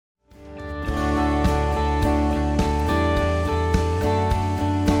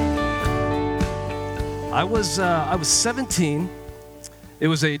I was 17. It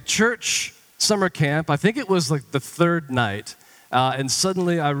was a church summer camp. I think it was like the third night. And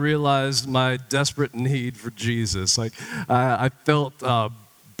suddenly I realized my desperate need for Jesus. I felt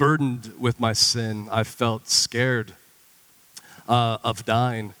burdened with my sin. I felt scared of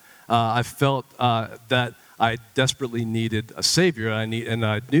dying. I felt that I desperately needed a Savior, and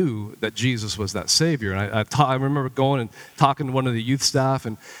I knew that Jesus was that Savior. And I remember going and talking to one of the youth staff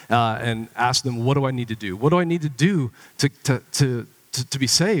and asking them, what do I need to do? What do I need to do to be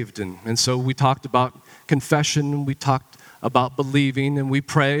saved? And so we talked about confession, we talked about believing, and we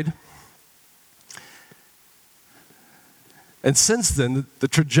prayed. And since then, the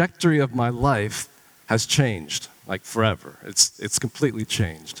trajectory of my life has changed, like forever. It's completely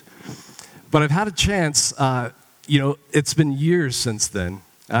changed. But I've had a chance, it's been years since then.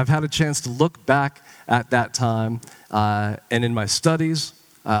 I've had a chance to look back at that time, and in my studies,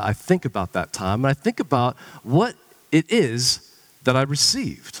 I think about that time, and I think about what it is that I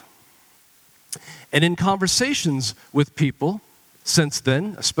received. And in conversations with people since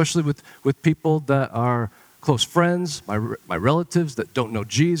then, especially with people that are close friends, my relatives that don't know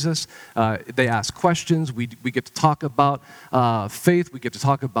Jesus, they ask questions. We get to talk about faith. We get to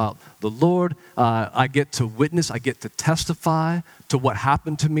talk about the Lord. I get to witness. I get to testify to what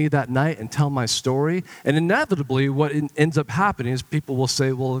happened to me that night and tell my story. And inevitably, what ends up happening is people will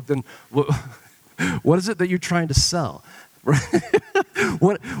say, well, then what is it that you're trying to sell?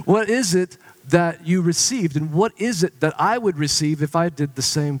 What is it that you received? And what is it that I would receive if I did the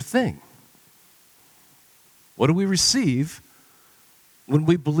same thing? What do we receive when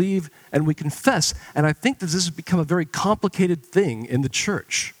we believe and we confess? And I think that this has become a very complicated thing in the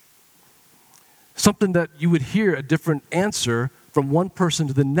church. Something that you would hear a different answer from one person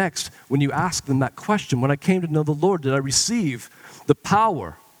to the next when you ask them that question. When I came to know the Lord, did I receive the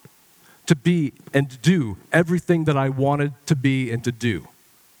power to be and to do everything that I wanted to be and to do?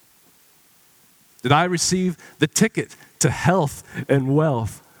 Did I receive the ticket to health and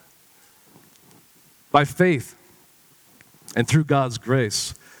wealth? By faith and through God's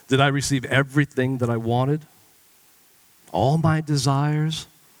grace, did I receive everything that I wanted? All my desires,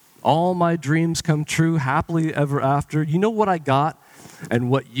 all my dreams come true, happily ever after. You know what I got and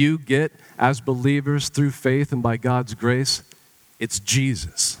what you get as believers through faith and by God's grace? It's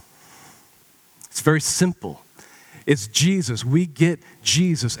Jesus. It's very simple. It's Jesus. We get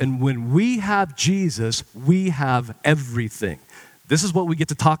Jesus. And when we have Jesus, we have everything. This is what we get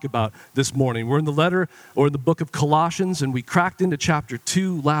to talk about this morning. We're in the letter or in the book of Colossians, and we cracked into chapter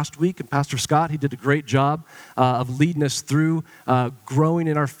 2 last week. And Pastor Scott, he did a great job of leading us through growing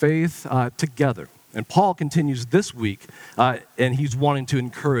in our faith together. And Paul continues this week, and he's wanting to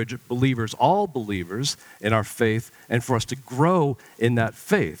encourage believers, all believers, in our faith, and for us to grow in that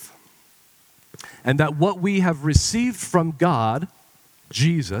faith. And that what we have received from God,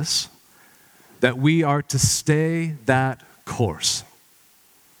 Jesus, that we are to stay that course.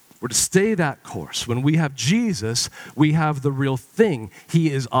 We're to stay that course. When we have Jesus, we have the real thing.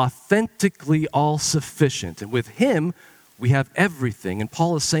 He is authentically all-sufficient. And with him, we have everything. And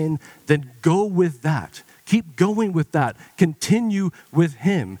Paul is saying, then go with that. Keep going with that. Continue with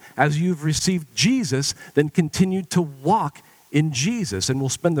him. As you've received Jesus, then continue to walk in Jesus. And we'll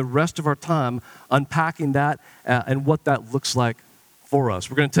spend the rest of our time unpacking that and what that looks like for us.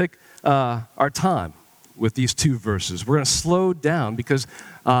 We're going to take our time with these two verses. We're going to slow down because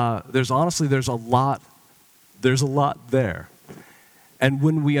there's a lot there. And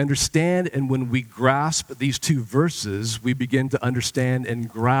when we understand and when we grasp these two verses, we begin to understand and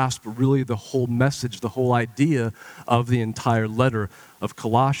grasp really the whole message, the whole idea of the entire letter of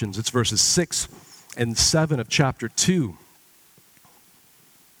Colossians. It's verses 6 and 7 of chapter 2.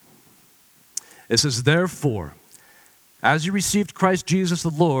 It says, therefore, as you received Christ Jesus the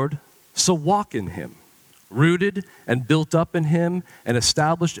Lord, so walk in him, rooted and built up in him and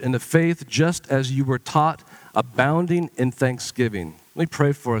established in the faith just as you were taught, abounding in thanksgiving. Let me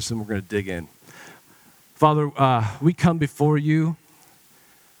pray for us and we're going to dig in. Father, we come before you,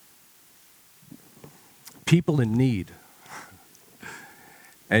 people in need,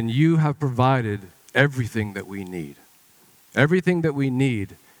 and you have provided everything that we need. Everything that we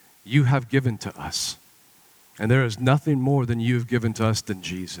need, you have given to us. And there is nothing more than you have given to us than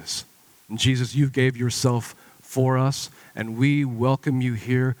Jesus. And Jesus, you gave yourself for us, and we welcome you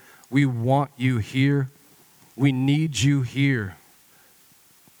here. We want you here. We need you here.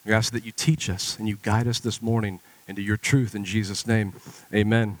 We ask that you teach us and you guide us this morning into your truth in Jesus' name.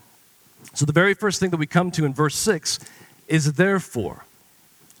 Amen. So the very first thing that we come to in verse 6 is therefore.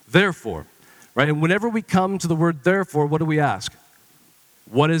 Therefore, right? And whenever we come to the word therefore, what do we ask?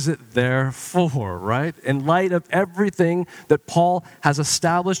 What is it there for, right? In light of everything that Paul has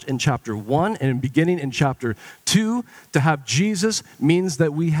established in chapter 1 and beginning in chapter 2, to have Jesus means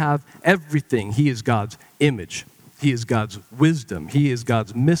that we have everything. He is God's image. He is God's wisdom. He is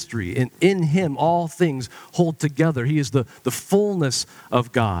God's mystery. And in him, all things hold together. He is the fullness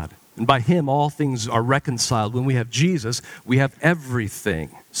of God. And by him, all things are reconciled. When we have Jesus, we have everything.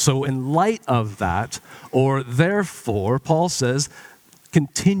 So in light of that, or therefore, Paul says,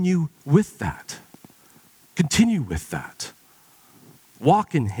 continue with that. Continue with that.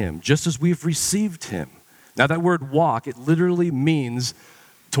 Walk in him, just as we've received him. Now that word walk, it literally means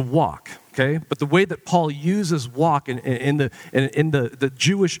to walk, okay? But the way that Paul uses walk in the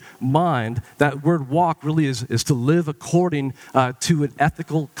Jewish mind, that word walk really is to live according to an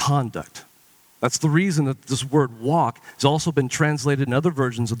ethical conduct. That's the reason that this word walk has also been translated in other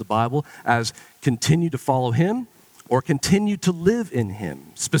versions of the Bible as continue to follow him or continue to live in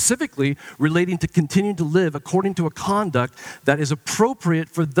him, specifically relating to continue to live according to a conduct that is appropriate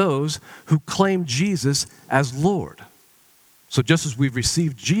for those who claim Jesus as Lord. So just as we've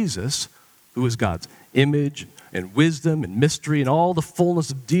received Jesus, who is God's image and wisdom and mystery and all the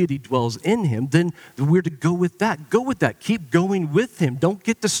fullness of deity dwells in him, then we're to go with that. Go with that. Keep going with him. Don't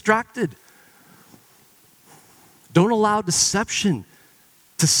get distracted. Don't allow deception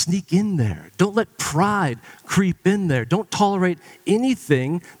to sneak in there. Don't let pride creep in there. Don't tolerate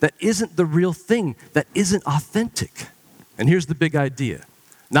anything that isn't the real thing, that isn't authentic. And here's the big idea.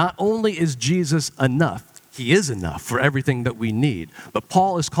 Not only is Jesus enough, he is enough for everything that we need, but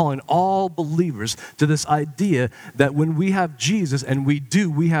Paul is calling all believers to this idea that when we have Jesus, and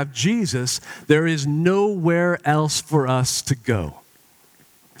we have Jesus, there is nowhere else for us to go.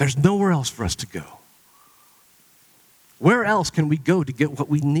 There's nowhere else for us to go. Where else can we go to get what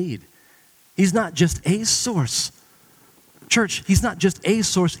we need? He's not just a source. Church, he's not just a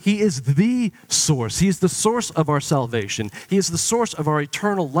source. He is the source. He is the source of our salvation. He is the source of our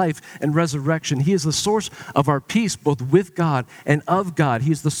eternal life and resurrection. He is the source of our peace, both with God and of God.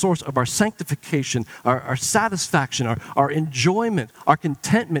 He is the source of our sanctification, our satisfaction, our enjoyment, our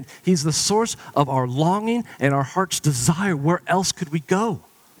contentment. He's the source of our longing and our heart's desire. Where else could we go?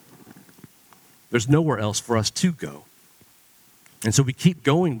 There's nowhere else for us to go. And so we keep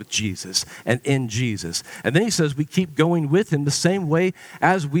going with Jesus and in Jesus. And then he says we keep going with him the same way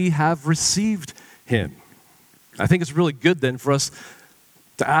as we have received him. I think it's really good then for us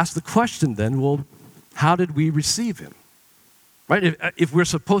to ask the question then, well, how did we receive him? Right? If we're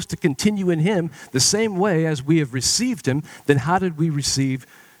supposed to continue in him the same way as we have received him, then how did we receive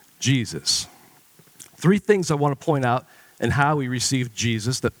Jesus? 3 things I want to point out and how we received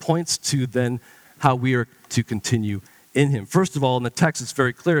Jesus that points to then how we are to continue in him. First of all, in the text, it's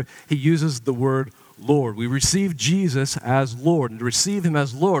very clear. He uses the word Lord. We receive Jesus as Lord. And to receive him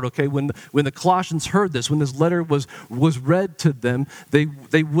as Lord, okay, when the Colossians heard this, when this letter was read to them,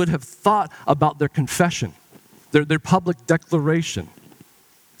 they would have thought about their confession, their public declaration,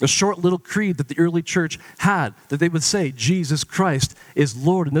 a short little creed that the early church had, that they would say, Jesus Christ is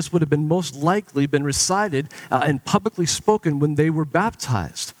Lord. And this would have been most likely been recited and publicly spoken when they were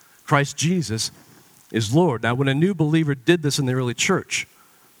baptized. Christ Jesus is Lord. Now, when a new believer did this in the early church,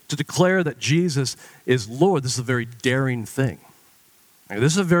 to declare that Jesus is Lord, this is a very daring thing.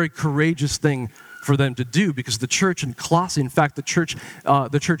 This is a very courageous thing for them to do because the church in Colossae, in fact, the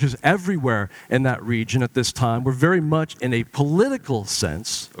churches everywhere in that region at this time were very much in a political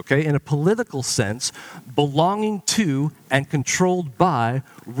sense, belonging to and controlled by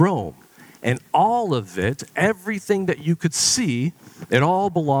Rome. And all of it, everything that you could see, it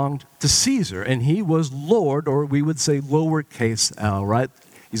all belonged to Caesar. And he was Lord, or we would say lowercase l, right?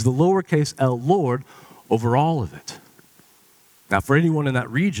 He's the lowercase l Lord over all of it. Now, for anyone in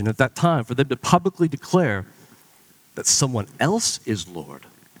that region at that time, for them to publicly declare that someone else is Lord,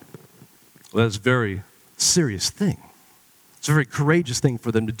 well, that's a very serious thing. It's a very courageous thing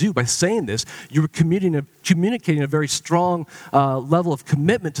for them to do. By saying this, you were communicating a very strong level of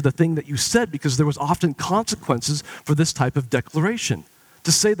commitment to the thing that you said, because there was often consequences for this type of declaration.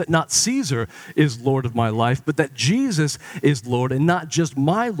 To say that not Caesar is Lord of my life, but that Jesus is Lord, and not just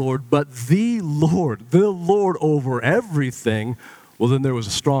my Lord, but the Lord over everything, well, then there was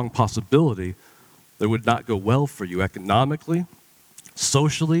a strong possibility that it would not go well for you economically,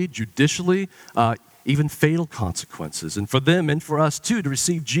 socially, judicially, even fatal consequences. And for them and for us too, to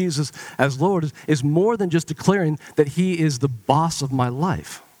receive Jesus as Lord is more than just declaring that he is the boss of my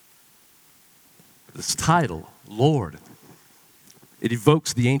life. This title, Lord, it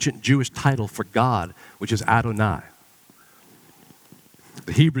evokes the ancient Jewish title for God, which is Adonai.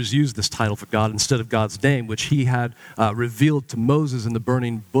 The Hebrews used this title for God instead of God's name, which he had revealed to Moses in the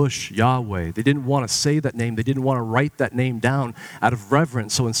burning bush, Yahweh. They didn't want to say that name. They didn't want to write that name down out of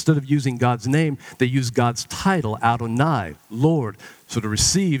reverence. So instead of using God's name, they used God's title, Adonai, Lord. So to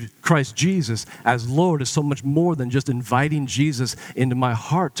receive Christ Jesus as Lord is so much more than just inviting Jesus into my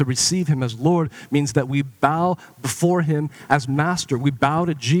heart. To receive him as Lord means that we bow before him as master. We bow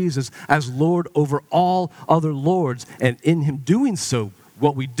to Jesus as Lord over all other lords. And in him doing so,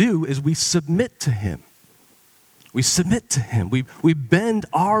 what we do is we submit to him. We submit to him. We bend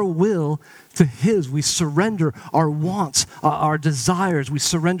our will to his. We surrender our wants, our desires. We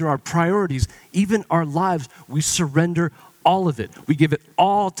surrender our priorities, even our lives. We surrender all of it. We give it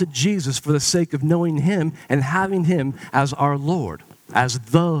all to Jesus for the sake of knowing him and having him as our Lord, as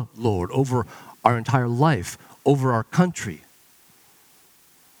the Lord over our entire life, over our country,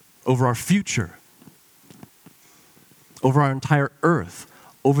 over our future, over our entire earth,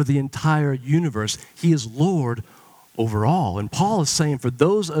 over the entire universe. He is Lord over all. And Paul is saying, for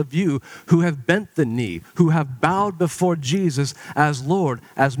those of you who have bent the knee, who have bowed before Jesus as Lord,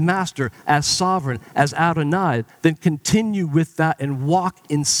 as Master, as Sovereign, as Adonai, then continue with that and walk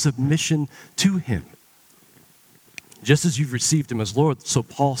in submission to him. Just as you've received him as Lord, so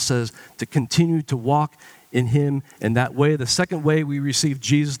Paul says to continue to walk in him in that way. The second way we receive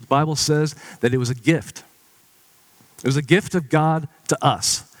Jesus, the Bible says that it was a gift. It was a gift of God to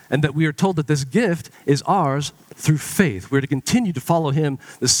us, and that we are told that this gift is ours through faith. We're to continue to follow him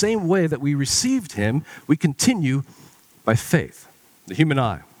the same way that we received him. We continue by faith. The human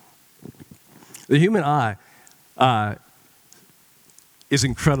eye. The human eye is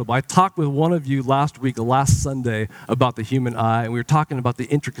incredible. I talked with one of you last Sunday, about the human eye, and we were talking about the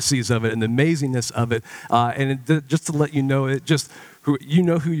intricacies of it and the amazingness of it. Just to let you know, you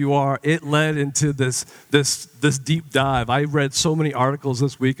know who you are. It led into this deep dive. I read so many articles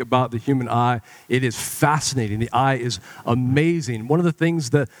this week about the human eye. It is fascinating. The eye is amazing. One of the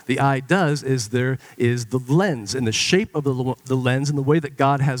things that the eye does is there is the lens, and the shape of the lens and the way that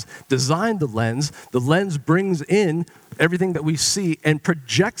God has designed the lens. The lens brings in everything that we see and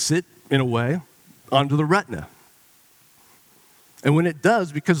projects it, in a way, onto the retina. And when it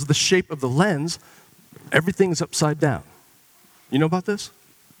does, because of the shape of the lens, everything is upside down. You know about this?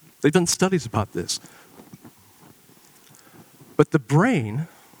 They've done studies about this. But the brain,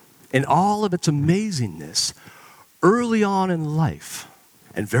 in all of its amazingness, early on in life,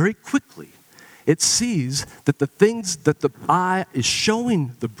 and very quickly, it sees that the things that the eye is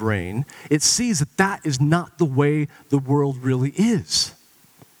showing the brain, it sees that that is not the way the world really is.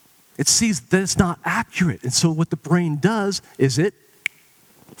 It sees that it's not accurate. And so what the brain does is it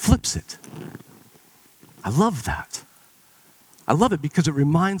flips it. I love that. I love it because it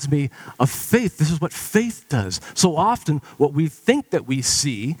reminds me of faith. This is what faith does. So often, what we think that we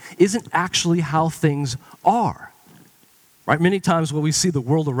see isn't actually how things are. Right? Many times when we see the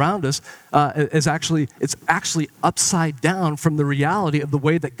world around us, it's actually upside down from the reality of the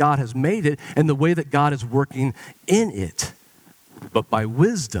way that God has made it and the way that God is working in it. But by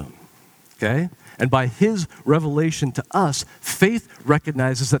wisdom, okay, and by his revelation to us, faith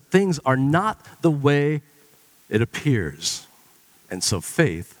recognizes that things are not the way it appears. And so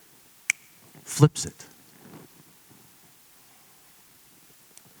faith flips it.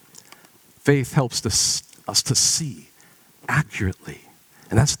 Faith helps us to see accurately.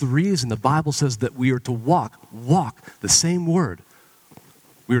 And that's the reason the Bible says that we are to walk, the same word.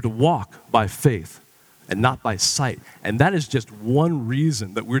 We are to walk by faith and not by sight. And that is just one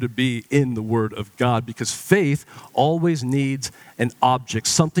reason that we're to be in the Word of God, because faith always needs an object,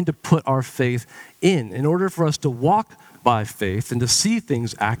 something to put our faith in. In order for us to walk by faith and to see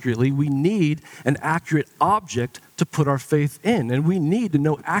things accurately, we need an accurate object to put our faith in. And we need to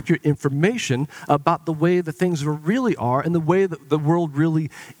know accurate information about the way that things really are and the way that the world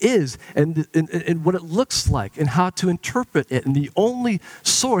really is and what it looks like and how to interpret it. And the only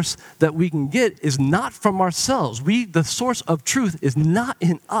source that we can get is not from ourselves. The source of truth is not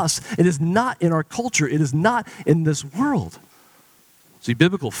in us. It is not in our culture. It is not in this world. See,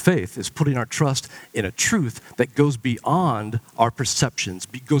 biblical faith is putting our trust in a truth that goes beyond our perceptions,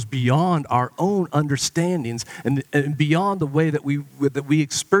 goes beyond our own understandings, and beyond the way that we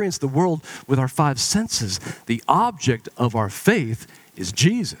experience the world with our five senses. The object of our faith is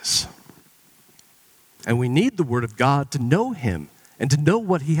Jesus. And we need the Word of God to know him and to know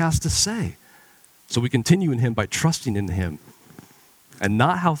what he has to say. So we continue in him by trusting in him, and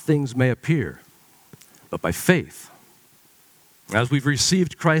not how things may appear, but by faith. As we've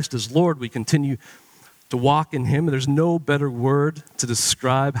received Christ as Lord, we continue to walk in him. There's no better word to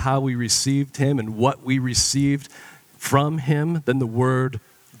describe how we received him and what we received from him than the word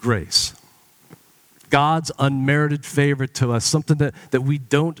grace. God's unmerited favor to us, something that we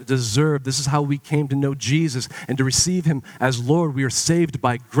don't deserve. This is how we came to know Jesus and to receive him as Lord. We are saved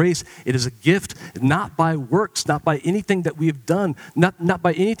by grace. It is a gift, not by works, not by anything that we have done, not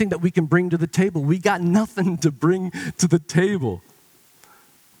by anything that we can bring to the table. We got nothing to bring to the table.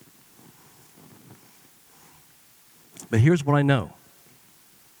 But here's what I know.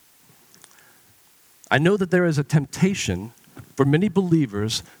 I know that there is a temptation for many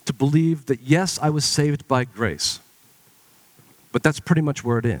believers to believe that, yes, I was saved by grace, but that's pretty much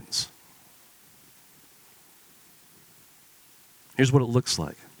where it ends. Here's what it looks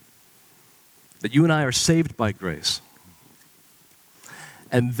like. That you and I are saved by grace,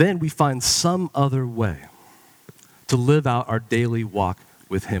 and then we find some other way to live out our daily walk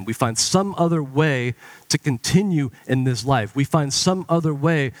with him. We find some other way to continue in this life. We find some other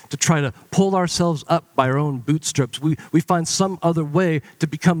way to try to pull ourselves up by our own bootstraps. We find some other way to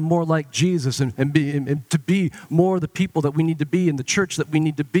become more like Jesus and to be more the people that we need to be in the church that we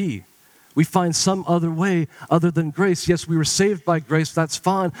need to be. We find some other way other than grace. Yes, we were saved by grace, that's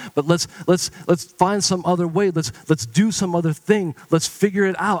fine, but let's find some other way. Let's do some other thing. Let's figure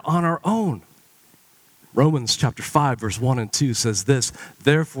it out on our own. Romans chapter 5, verse 1 and 2 says this,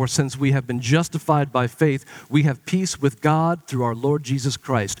 "Therefore, since we have been justified by faith, we have peace with God through our Lord Jesus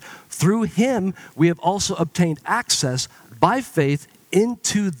Christ. Through him, we have also obtained access by faith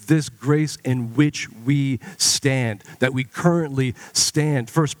into this grace in which we stand," that we currently stand.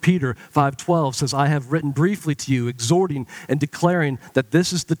 1 Peter 5:12 says, "I have written briefly to you, exhorting and declaring that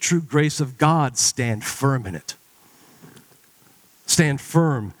this is the true grace of God. Stand firm in it." Stand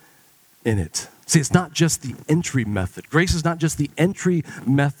firm in it. See, it's not just the entry method. Grace is not just the entry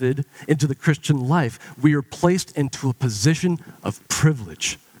method into the Christian life. We are placed into a position of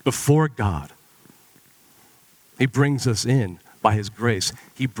privilege before God. He brings us in by his grace.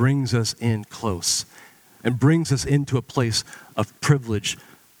 He brings us in close and brings us into a place of privilege.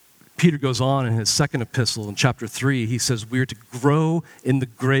 Peter goes on in his second epistle in chapter 3. He says we're to grow in the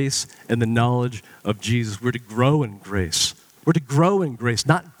grace and the knowledge of Jesus. We're to grow in grace. We're to grow in grace,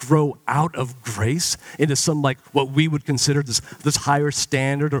 not grow out of grace into some like what we would consider this higher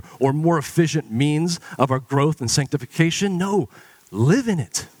standard or more efficient means of our growth and sanctification. No, live in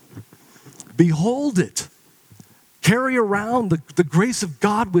it. Behold it. Carry around the grace of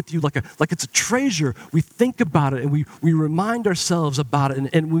God with you like it's a treasure. We think about it and we remind ourselves about it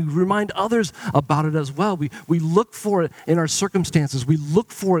and we remind others about it as well. We look for it in our circumstances. We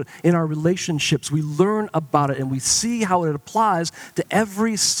look for it in our relationships. We learn about it and we see how it applies to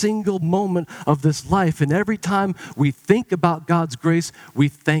every single moment of this life. And every time we think about God's grace, we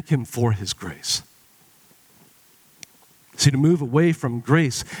thank him for his grace. See, to move away from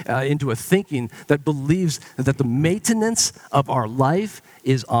grace into a thinking that believes that the maintenance of our life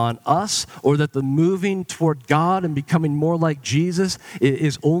is on us, or that the moving toward God and becoming more like Jesus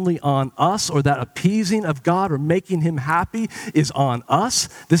is only on us, or that appeasing of God or making him happy is on us.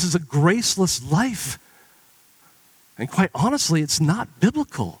 This is a graceless life. And quite honestly, it's not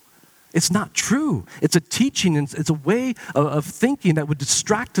biblical. It's not true. It's a teaching, and it's a way of thinking that would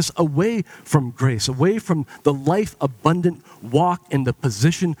distract us away from grace, away from the life-abundant walk in the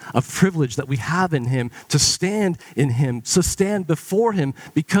position of privilege that we have in him, to stand in him, to stand before him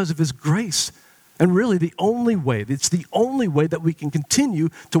because of his grace. And really it's the only way that we can continue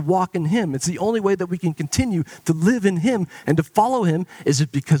to walk in him. It's the only way that we can continue to live in him and to follow him is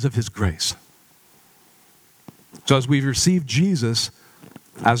it because of his grace. So as we've received Jesus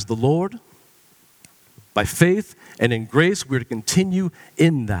as the Lord, by faith and in grace, we're to continue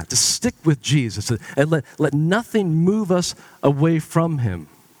in that, to stick with Jesus and let nothing move us away from him.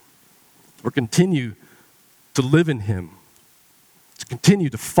 Or continue to live in him, to continue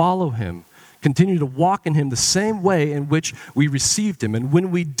to follow him, continue to walk in him the same way in which we received him. And when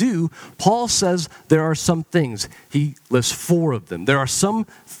we do, Paul says there are some things. He lists 4 of them. There are some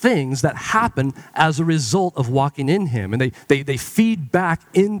things that happen as a result of walking in him. And they feed back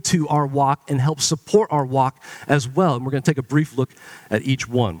into our walk and help support our walk as well. And we're going to take a brief look at each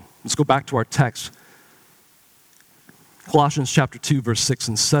one. Let's go back to our text. Colossians chapter 2, verse 6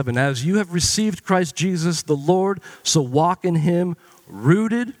 and 7. As you have received Christ Jesus the Lord, so walk in him,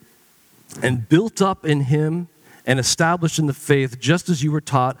 rooted and built up in him and established in the faith, just as you were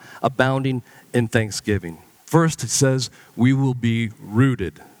taught, abounding in thanksgiving. First, it says, we will be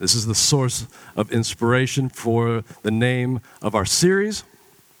rooted. This is the source of inspiration for the name of our series.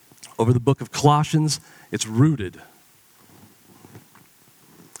 Over the book of Colossians, it's rooted.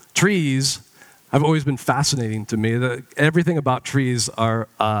 Trees have always been fascinating to me. Everything about trees are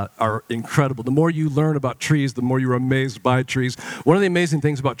incredible. The more you learn about trees, the more you're amazed by trees. One of the amazing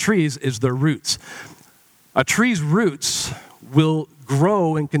things about trees is their roots. A tree's roots will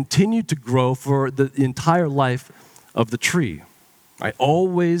grow and continue to grow for the entire life of the tree, right?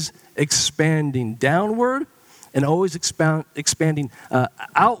 Always expanding downward and always expanding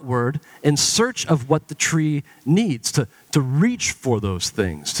outward in search of what the tree needs, to reach for those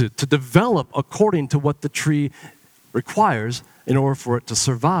things, to develop according to what the tree requires in order for it to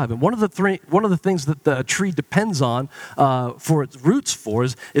survive. And one of the things that the tree depends on for its roots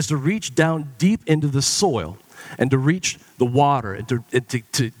is to reach down deep into the soil and to reach the water and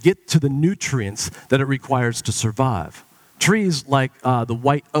to get to the nutrients that it requires to survive. Trees like the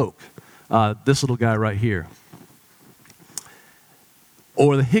white oak, this little guy right here,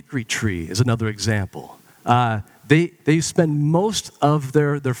 or the hickory tree is another example. They spend most of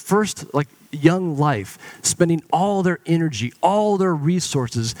their first young life spending all their energy, all their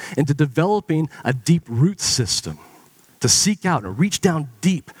resources into developing a deep root system to seek out and reach down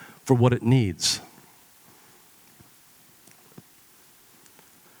deep for what it needs.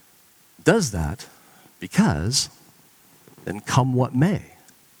 Does that because then come what may,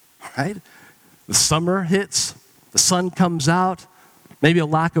 right? The summer hits, the sun comes out, maybe a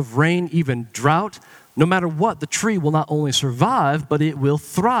lack of rain, even drought. No matter what, the tree will not only survive, but it will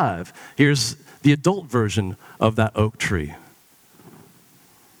thrive. Here's the adult version of that oak tree.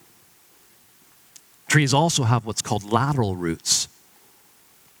 Trees also have what's called lateral roots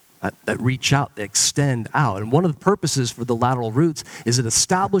that reach out, they extend out. And one of the purposes for the lateral roots is it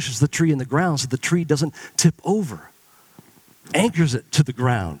establishes the tree in the ground so the tree doesn't tip over, anchors it to the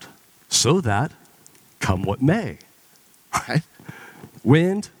ground so that come what may, right?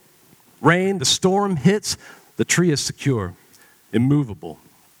 Wind, rain, the storm hits, the tree is secure, immovable.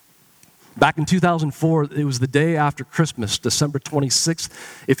 Back in 2004, it was the day after Christmas, December 26th.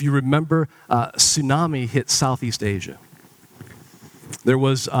 If you remember, tsunami hit Southeast Asia. There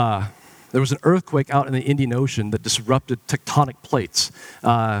was an earthquake out in the Indian Ocean that disrupted tectonic plates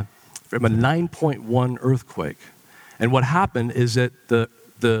from a 9.1 earthquake. And what happened is that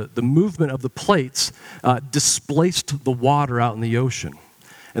the movement of the plates displaced the water out in the ocean.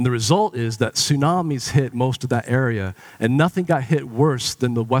 And the result is that tsunamis hit most of that area, and nothing got hit worse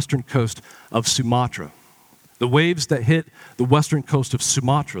than the western coast of Sumatra. The waves that hit the western coast of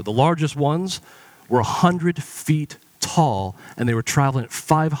Sumatra, the largest ones, were 100 feet tall, and they were traveling at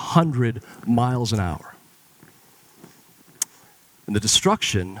 500 miles an hour. And the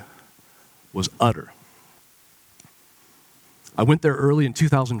destruction was utter. I went there early in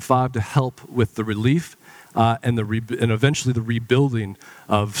 2005 to help with the relief and eventually the rebuilding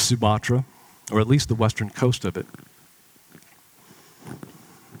of Sumatra, or at least the western coast of it.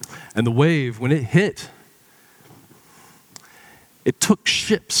 And the wave, when it hit, it took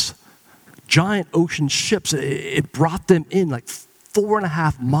ships, giant ocean ships. It brought them in like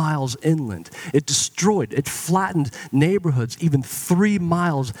 4.5 miles inland. It destroyed, it flattened neighborhoods even 3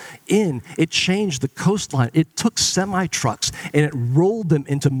 miles in. It changed the coastline. It took semi-trucks and it rolled them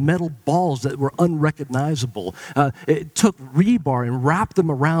into metal balls that were unrecognizable. It took rebar and wrapped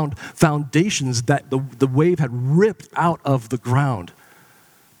them around foundations that the wave had ripped out of the ground.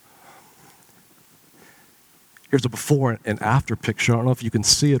 Here's a before and after picture. I don't know if you can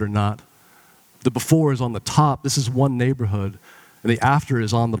see it or not. The before is on the top. This is one neighborhood. And the after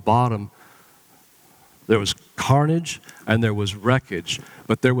is on the bottom. There was carnage and there was wreckage,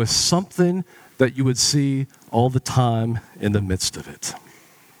 but there was something that you would see all the time in the midst of it.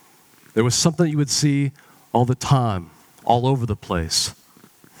 There was something you would see all the time, all over the place.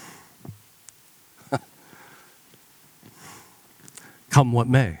 Come what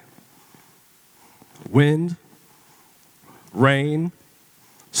may. Wind, rain,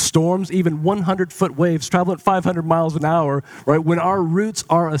 storms, even 100-foot waves travel at 500 miles an hour, right? When our roots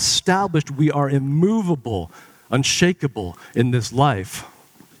are established, we are immovable, unshakable in this life.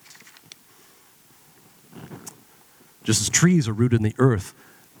 Just as trees are rooted in the earth,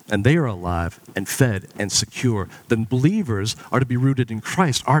 and they are alive and fed and secure, then believers are to be rooted in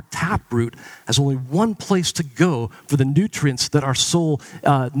Christ. Our taproot has only one place to go for the nutrients that our soul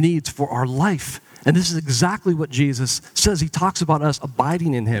needs for our life. And this is exactly what Jesus says. He talks about us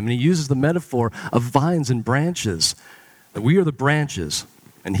abiding in him, and he uses the metaphor of vines and branches. That we are the branches,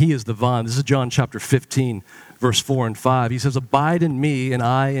 and he is the vine. This is John chapter 15, verse 4 and 5. He says, "Abide in me, and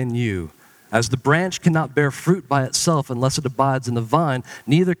I in you. As the branch cannot bear fruit by itself unless it abides in the vine,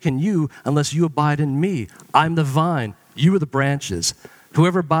 neither can you unless you abide in me. I'm the vine, you are the branches.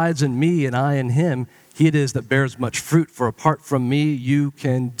 Whoever abides in me and I in him, he it is that bears much fruit, for apart from me you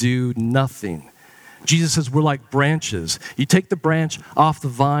can do nothing." Jesus says we're like branches. You take the branch off the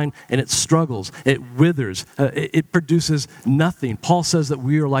vine and it struggles, it withers, it produces nothing. Paul says that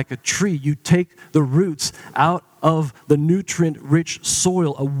we are like a tree. You take the roots out of the nutrient-rich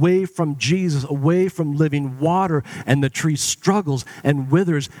soil, away from Jesus, away from living water, and the tree struggles and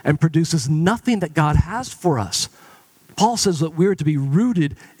withers and produces nothing that God has for us. Paul says that we're to be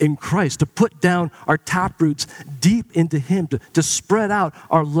rooted in Christ, to put down our taproots deep into Him, to spread out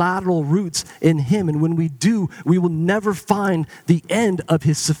our lateral roots in Him. And when we do, we will never find the end of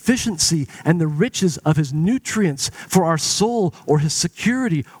His sufficiency and the riches of His nutrients for our soul or His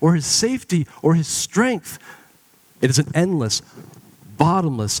security or His safety or His strength. It is an endless,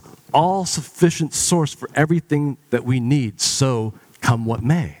 bottomless, all-sufficient source for everything that we need, so come what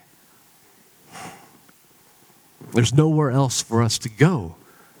may. There's nowhere else for us to go.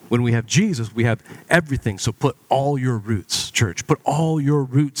 When we have Jesus, we have everything. So put all your roots, church, put all your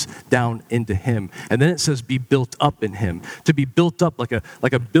roots down into Him. And then it says be built up in Him. To be built up like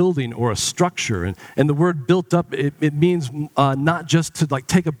a building or a structure. And the word built up, it means not just to like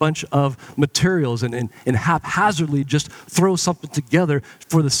take a bunch of materials and haphazardly just throw something together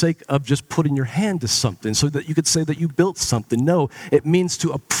for the sake of just putting your hand to something so that you could say that you built something. No, it means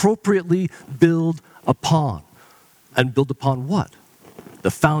to appropriately build upon. And build upon what? The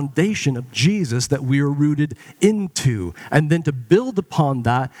foundation of Jesus that we are rooted into. And then to build upon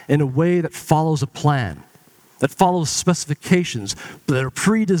that in a way that follows a plan, that follows specifications that are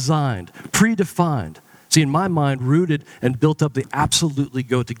pre-designed, predefined. See, in my mind, rooted and built up, they absolutely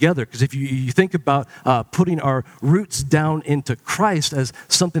go together. Because if you think about putting our roots down into Christ as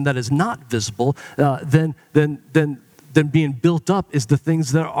something that is not visible, then being built up is the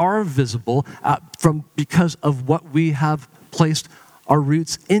things that are visible because of what we have placed our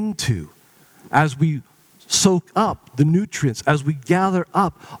roots into. As we soak up the nutrients, as we gather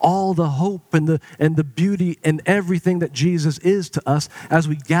up all the hope and the beauty and everything that Jesus is to us, as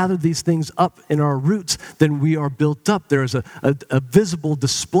we gather these things up in our roots, then we are built up. There is a visible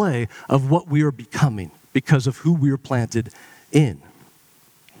display of what we are becoming because of who we are planted in.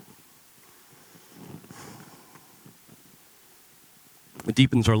 It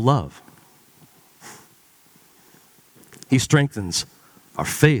deepens our love. He strengthens our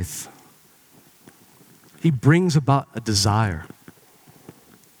faith. He brings about a desire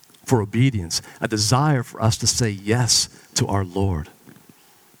for obedience, a desire for us to say yes to our Lord.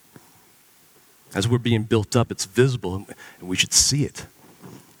 As we're being built up, it's visible, and we should see it.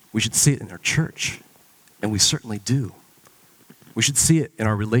 We should see it in our church, and we certainly do. We should see it in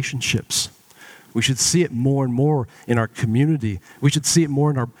our relationships. We should see it more and more in our community. We should see it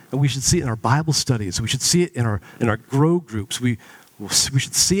more we should see it in our Bible studies. We should see it in our grow groups. We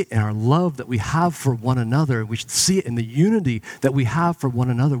should see it in our love that we have for one another. We should see it in the unity that we have for one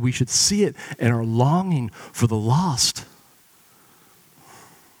another. We should see it in our longing for the lost.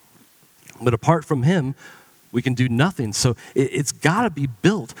 But apart from Him, we can do nothing. So it's got to be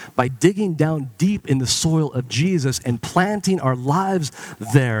built by digging down deep in the soil of Jesus and planting our lives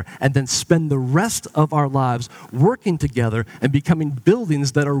there, and then spend the rest of our lives working together and becoming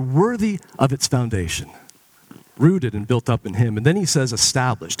buildings that are worthy of its foundation, rooted and built up in Him. And then he says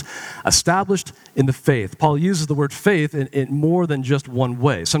established in the faith. Paul uses the word faith in more than just one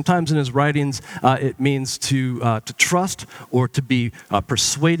way. Sometimes in his writings, it means to trust or to be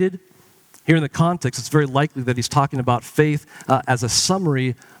persuaded. Here in the context, it's very likely that he's talking about faith as a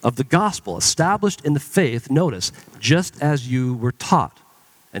summary of the gospel. Established in the faith, notice, just as you were taught.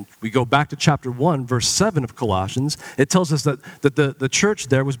 And we go back to chapter 1, verse 7 of Colossians. It tells us that the church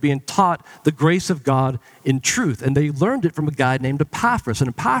there was being taught the grace of God in truth. And they learned it from a guy named Epaphras. And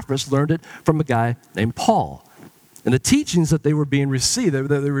Epaphras learned it from a guy named Paul. And the teachings that they were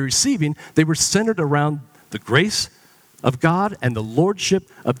receiving, they were centered around the grace of God and the lordship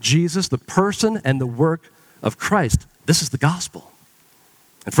of Jesus, the person and the work of Christ. This is the gospel.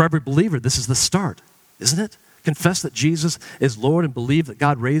 And for every believer, this is the start, isn't it? Confess that Jesus is Lord and believe that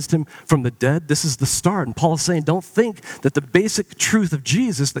God raised Him from the dead. This is the start. And Paul is saying, don't think that the basic truth of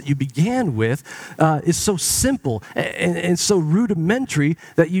Jesus that you began with is so simple and so rudimentary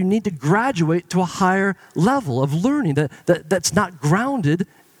that you need to graduate to a higher level of learning that's not grounded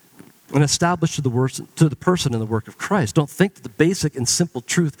and established to the person and the work of Christ. Don't think that the basic and simple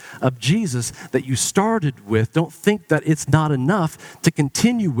truth of Jesus that you started with, don't think that it's not enough to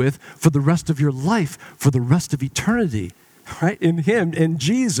continue with for the rest of your life, for the rest of eternity. Right? In Him, in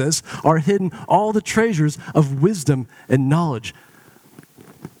Jesus, are hidden all the treasures of wisdom and knowledge.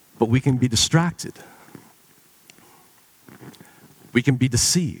 But we can be distracted. We can be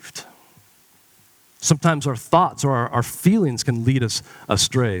deceived. Sometimes our thoughts or our feelings can lead us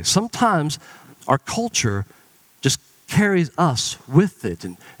astray. Sometimes our culture just carries us with it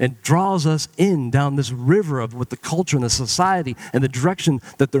and draws us in down this river of what the culture and the society and the direction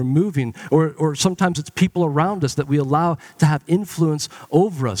that they're moving. Or sometimes it's people around us that we allow to have influence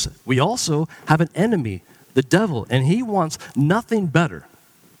over us. We also have an enemy, the devil, and he wants nothing better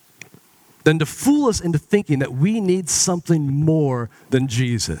than to fool us into thinking that we need something more than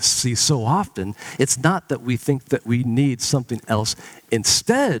Jesus. See, so often, it's not that we think that we need something else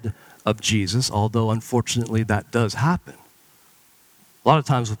instead of Jesus, although unfortunately that does happen. A lot of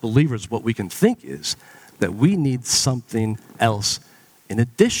times with believers, what we can think is that we need something else in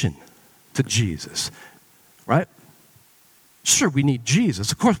addition to Jesus, right? Sure, we need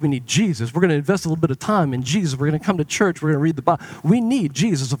Jesus. Of course we need Jesus. We're going to invest a little bit of time in Jesus. We're going to come to church. We're going to read the Bible. We need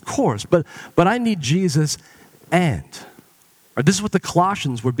Jesus, of course, but I need Jesus and. Or this is what the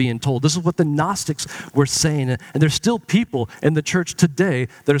Colossians were being told. This is what the Gnostics were saying. And there's still people in the church today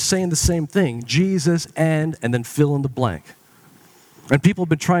that are saying the same thing, Jesus and then fill in the blank. And people have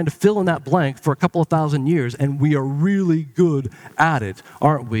been trying to fill in that blank for a couple of thousand years, and we are really good at it,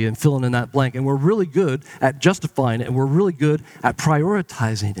 aren't we, in filling in that blank. And we're really good at justifying it, and we're really good at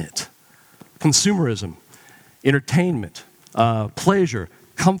prioritizing it. Consumerism, entertainment, pleasure,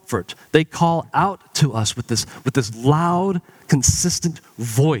 comfort, they call out to us with this loud, consistent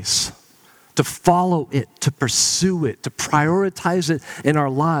voice to follow it, to pursue it, to prioritize it in our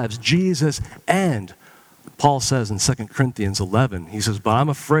lives, Jesus. And Paul says in 2 Corinthians 11, he says, but I'm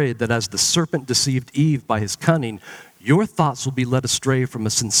afraid that as the serpent deceived Eve by his cunning, your thoughts will be led astray from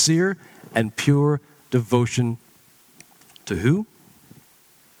a sincere and pure devotion to who?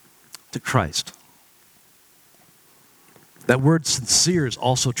 To Christ. That word sincere is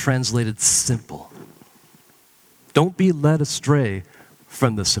also translated simple. Don't be led astray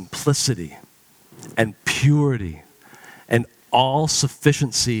from the simplicity and purity and all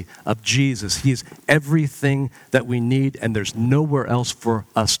sufficiency of Jesus. He is everything that we need, and there's nowhere else for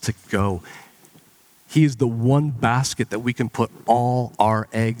us to go. He is the one basket that we can put all our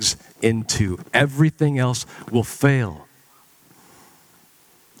eggs into. Everything else will fail.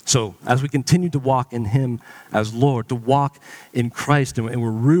 So as we continue to walk in him as Lord, to walk in Christ, and we're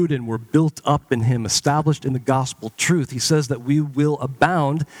rooted and we're built up in him, established in the gospel truth, he says that we will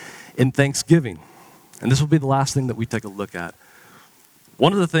abound in thanksgiving. And this will be the last thing that we take a look at.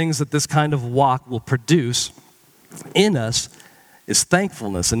 One of the things that this kind of walk will produce in us is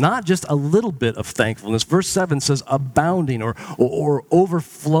thankfulness, and not just a little bit of thankfulness. Verse 7 says abounding or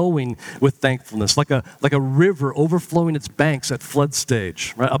overflowing with thankfulness, like a river overflowing its banks at flood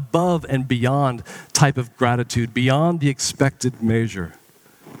stage, right? Above and beyond type of gratitude, beyond the expected measure.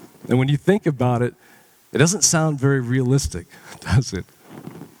 And when you think about it, it doesn't sound very realistic, does it?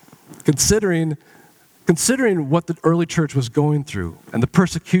 Considering what the early church was going through and the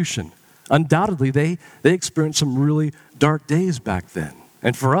persecution, undoubtedly they experienced some really dark days back then.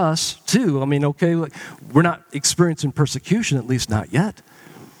 And for us, too, I mean, okay, we're not experiencing persecution, at least not yet.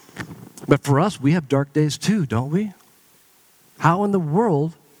 But for us, we have dark days too, don't we? How in the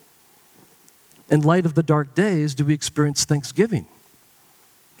world, in light of the dark days, do we experience thanksgiving?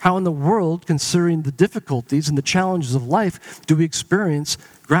 How in the world, considering the difficulties and the challenges of life, do we experience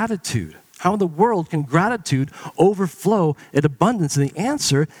gratitude? How in the world can gratitude overflow in abundance? And the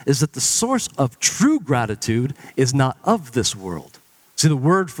answer is that the source of true gratitude is not of this world. See, the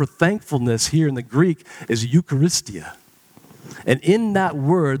word for thankfulness here in the Greek is Eucharistia. And in that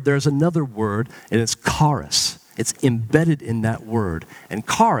word, there's another word, and it's charis. It's embedded in that word. And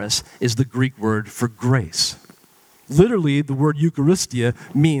charis is the Greek word for grace. Literally, the word Eucharistia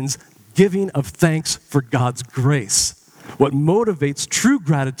means giving of thanks for God's grace. What motivates true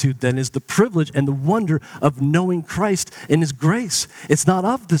gratitude then is the privilege and the wonder of knowing Christ in his grace. It's not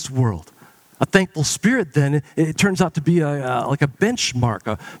of this world. A thankful spirit then, it turns out to be like a benchmark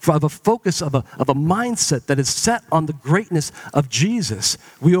of a focus of a mindset that is set on the greatness of Jesus.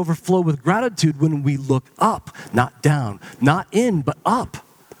 We overflow with gratitude when we look up, not down, not in, but up.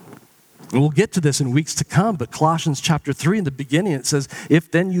 And we'll get to this in weeks to come, but Colossians chapter 3 in the beginning, it says,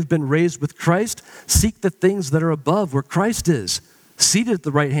 if then you've been raised with Christ, seek the things that are above where Christ is, seated at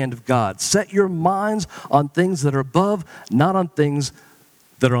the right hand of God. Set your minds on things that are above, not on things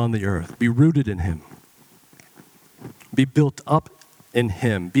that are on the earth. Be rooted in him. Be built up in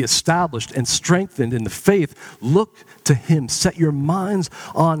him. Be established and strengthened in the faith. Look to him. Set your minds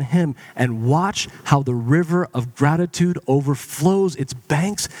on him and watch how the river of gratitude overflows its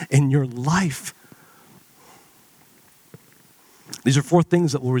banks in your life. These are 4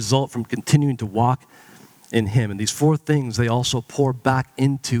 things that will result from continuing to walk in him. And these 4 things, they also pour back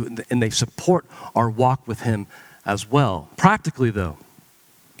into and they support our walk with him as well. Practically though,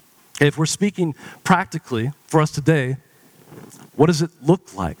 If we're speaking practically for us today, what does it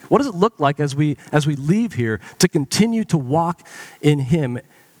look like? What does it look like as we leave here to continue to walk in him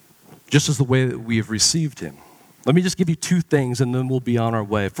just as the way that we have received him? Let me just give you two things and then we'll be on our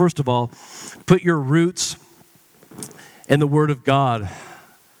way. First of all, put your roots in the Word of God.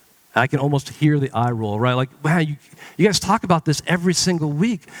 I can almost hear the eye roll, right? Like, wow, you guys talk about this every single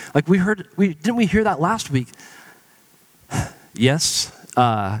week. Like didn't we hear that last week? Yes,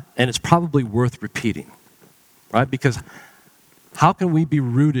 and it's probably worth repeating, right? Because how can we be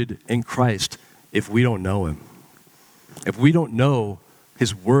rooted in Christ if we don't know him? If we don't know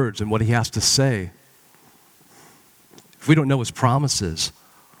his words and what he has to say? If we don't know his promises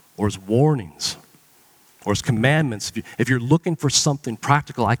or his warnings or his commandments? If you're looking for something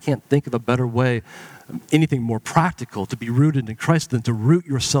practical, I can't think of a better way, anything more practical to be rooted in Christ than to root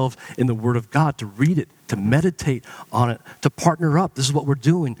yourself in the Word of God, to read it, to meditate on it, to partner up. This is what we're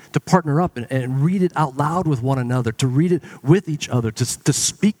doing, to partner up and read it out loud with one another, to read it with each other, to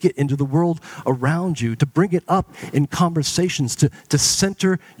speak it into the world around you, to bring it up in conversations, to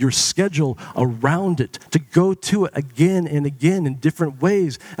center your schedule around it, to go to it again and again in different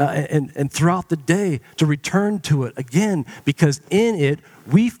ways and throughout the day, to return to it again, because in it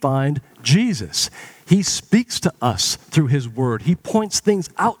we find Jesus. He speaks to us through his word. He points things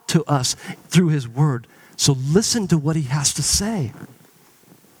out to us through his word. So listen to what he has to say.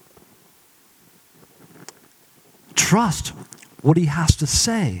 Trust what he has to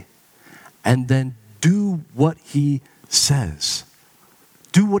say, and then do what he says.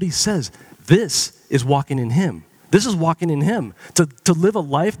 Do what he says. This is walking in him. This is walking in him. To live a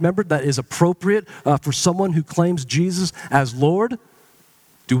life, remember, that is appropriate for someone who claims Jesus as Lord,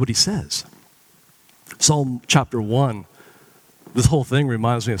 do what he says. Psalm chapter 1, this whole thing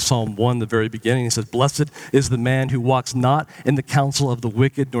reminds me of Psalm 1, the very beginning. He says, "Blessed is the man who walks not in the counsel of the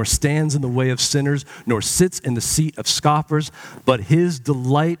wicked, nor stands in the way of sinners, nor sits in the seat of scoffers, but his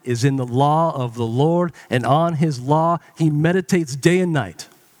delight is in the law of the Lord, and on his law he meditates day and night."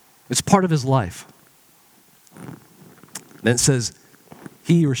 It's part of his life. Then it says,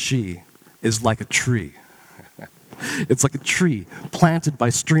 he or she is like a tree. It's like a tree planted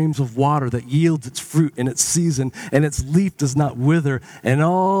by streams of water that yields its fruit in its season, and its leaf does not wither, and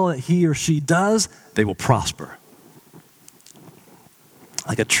all that he or she does, they will prosper.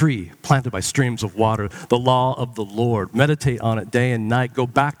 Like a tree planted by streams of water, the law of the Lord. Meditate on it day and night. Go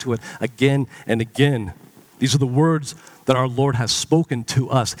back to it again and again. These are the words that our Lord has spoken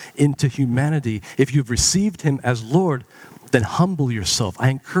to us into humanity. If you've received him as Lord, then humble yourself. I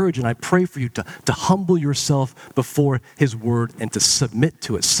encourage and I pray for you to humble yourself before his word and to submit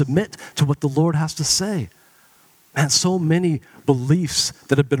to it. Submit to what the Lord has to say. Man, so many beliefs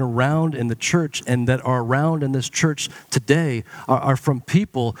that have been around in the church and that are around in this church today are from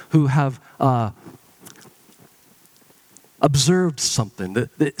people who have observed something,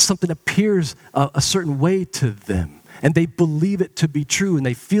 that something appears a certain way to them. And they believe it to be true, and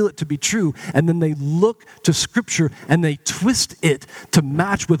they feel it to be true, and then they look to Scripture and they twist it to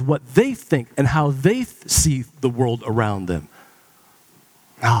match with what they think and how they see the world around them.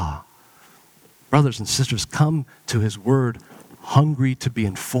 Brothers and sisters, come to his word hungry to be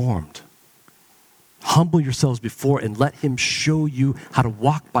informed. Humble yourselves before and let him show you how to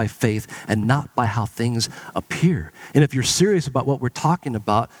walk by faith and not by how things appear. And if you're serious about what we're talking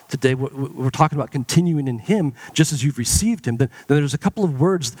about today, we're talking about continuing in him just as you've received him, then there's a couple of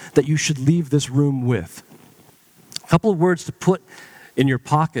words that you should leave this room with. A couple of words to put in your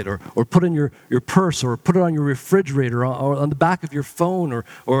pocket or put in your purse or put it on your refrigerator or on the back of your phone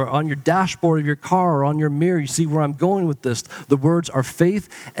or on your dashboard of your car or on your mirror. You see where I'm going with this. The words are faith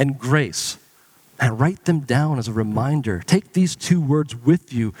and grace. And write them down as a reminder. Take these two words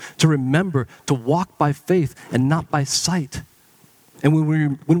with you to remember to walk by faith and not by sight. And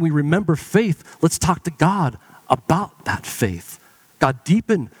when we remember faith, let's talk to God about that faith. God,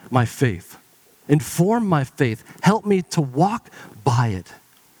 deepen my faith. Inform my faith. Help me to walk by it.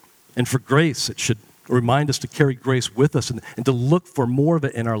 And for grace, it should remind us to carry grace with us and to look for more of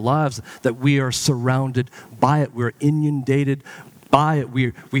it in our lives, that we are surrounded by it. We're inundated by it.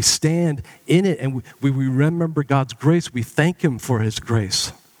 We stand in it, and we remember God's grace. We thank him for his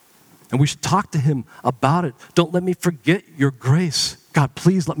grace. And we should talk to him about it. Don't let me forget your grace. God,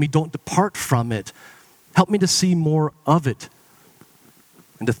 please don't depart from it. Help me to see more of it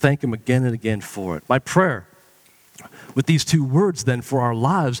and to thank him again and again for it. My prayer with these two words then for our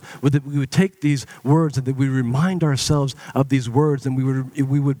lives, that we would take these words and that we remind ourselves of these words, and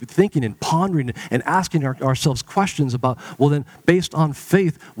we would be thinking and pondering and asking ourselves questions about, well then, based on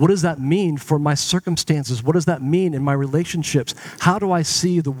faith, what does that mean for my circumstances? What does that mean in my relationships? How do I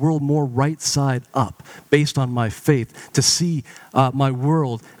see the world more right side up based on my faith, to see my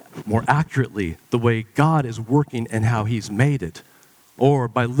world more accurately the way God is working and how he's made it? Or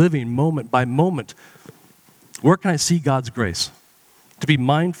by living moment by moment, where can I see God's grace? To be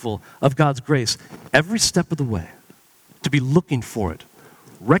mindful of God's grace every step of the way, to be looking for it,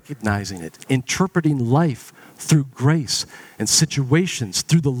 recognizing it, interpreting life through grace and situations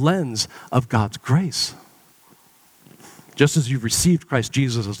through the lens of God's grace. Just as you've received Christ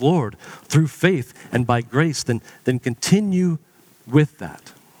Jesus as Lord through faith and by grace, then continue with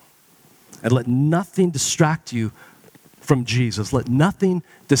that. And let nothing distract you from Jesus. Let nothing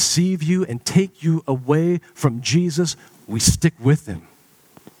deceive you and take you away from Jesus. We stick with him.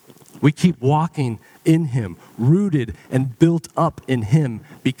 We keep walking in him, rooted and built up in him,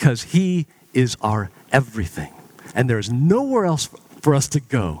 because he is our everything. And there's nowhere else for us to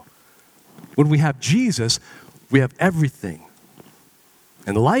go. When we have Jesus, we have everything.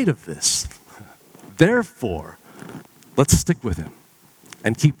 In light of this, therefore, let's stick with him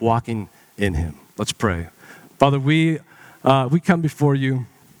and keep walking in him. Let's pray. Father, we come before you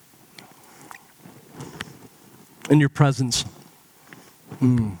in your presence,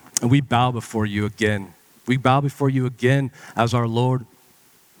 and we bow before you again. We bow before you again as our Lord,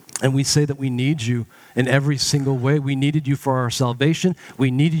 and we say that we need you in every single way. We needed you for our salvation.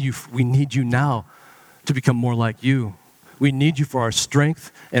 We need you now to become more like you. We need you for our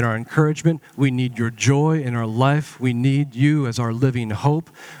strength and our encouragement. We need your joy in our life. We need you as our living hope.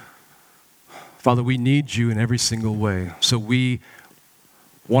 Father, we need you in every single way. So we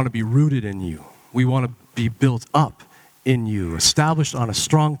want to be rooted in you. We want to be built up in you, established on a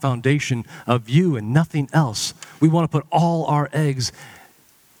strong foundation of you and nothing else. We want to put all our eggs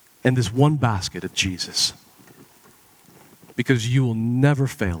in this one basket of Jesus, because you will never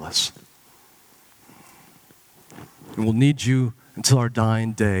fail us. And we'll need you until our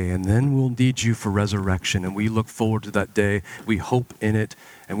dying day, and then we'll need you for resurrection, and we look forward to that day. We hope in it,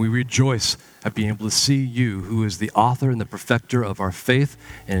 and we rejoice at being able to see you, who is the author and the perfecter of our faith.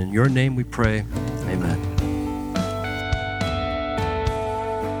 And in your name we pray, amen.